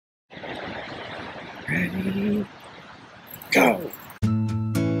Ready, go!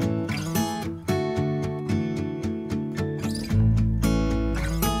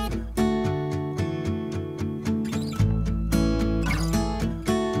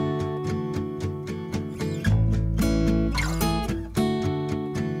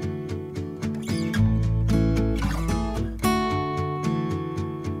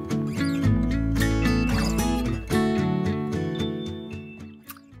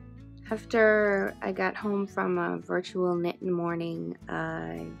 After I got home from a virtual knitting morning,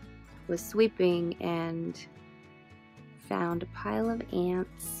 I was sweeping and found a pile of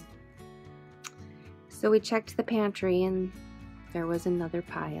ants. So we checked the pantry and there was another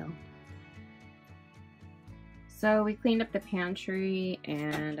pile. So we cleaned up the pantry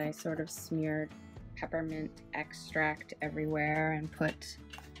and I sort of smeared peppermint extract everywhere and put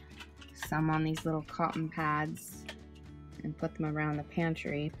some on these little cotton pads and put them around the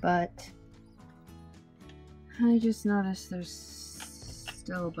pantry, but I just noticed there's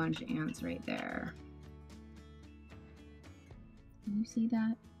still a bunch of ants right there. Can you see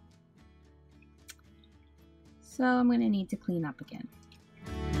that? So I'm gonna need to clean up again.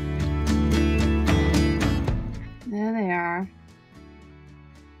 There they are.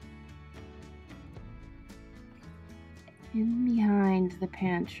 In behind the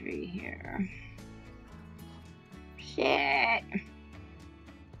pantry here. Shit!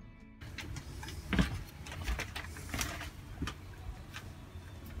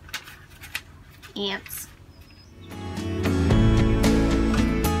 Ants.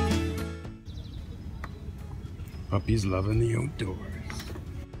 Puppy's loving the outdoors.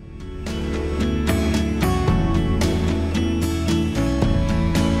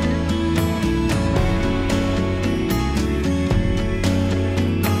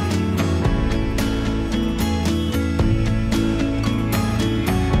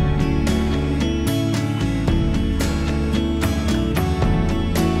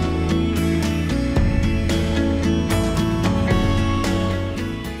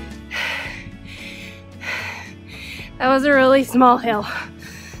 That was a really small hill.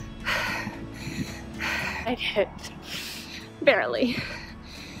 I did it. Barely.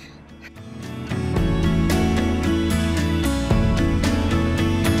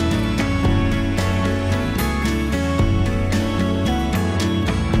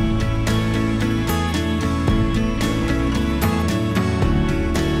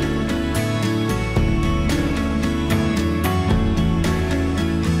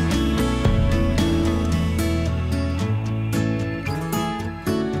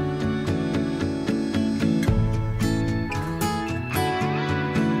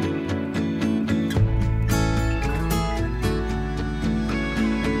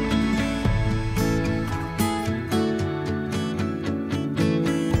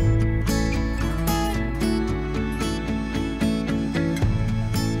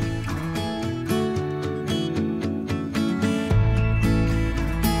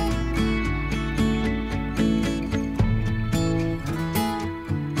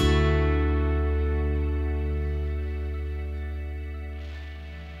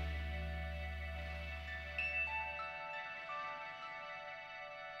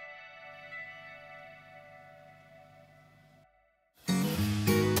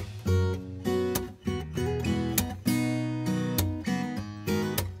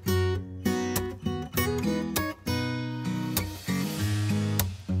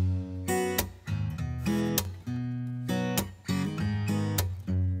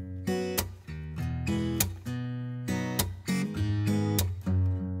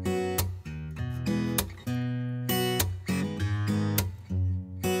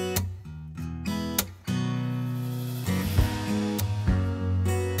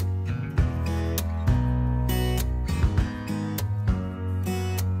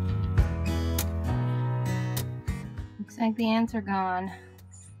 Looks like the ants are gone.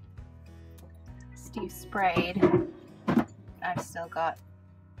 Steve sprayed. I've still got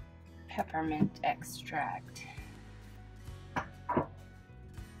peppermint extract. But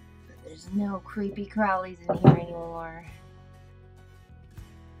there's no creepy crawlies in here anymore.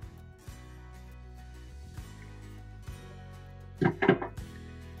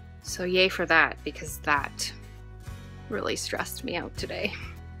 So yay for that, because that really stressed me out today.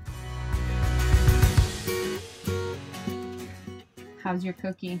 How's your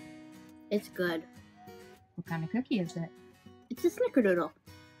cookie? It's good. What kind of cookie is it? It's a snickerdoodle.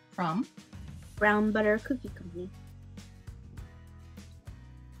 From? Brown Butter Cookie Company.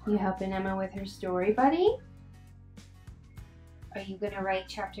 You helping Emma with her story, buddy? Are you gonna write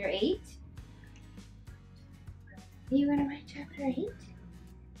chapter 8? Are you gonna write chapter 8?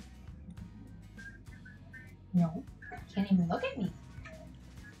 No, can't even look at me.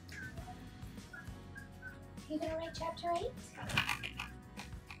 Are you gonna write chapter 8?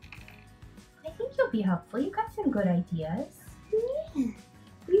 I think you'll be helpful. You got some good ideas. Yeah.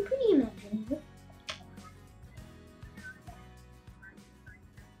 You're pretty imaginative.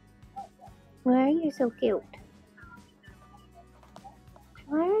 Why are you so cute?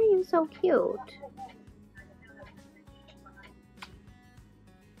 Why are you so cute?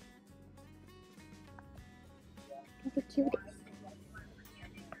 You're the cutest.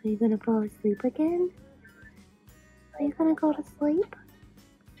 Are you gonna fall asleep again? Are you gonna go to sleep?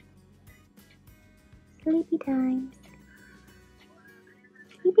 Sleepy times.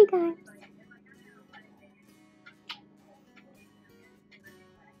 Sleepy times.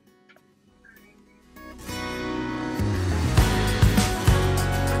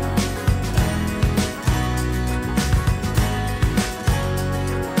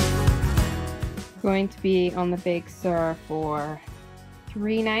 Going to be on the Big Sur for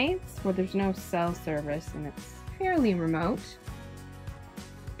 3 nights where there's no cell service and it's fairly remote.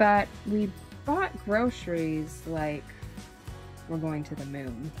 But we bought groceries like we're going to the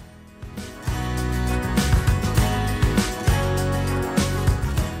moon.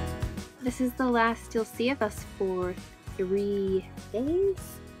 This is the last you'll see of us for 3 days.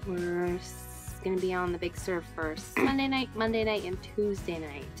 We're going to be on the Big Sur first Sunday night, Monday night, and Tuesday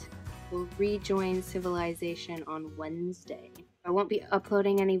night. We'll rejoin civilization on Wednesday. I won't be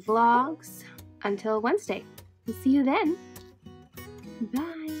uploading any vlogs until Wednesday. We'll see you then.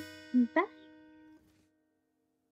 Bye.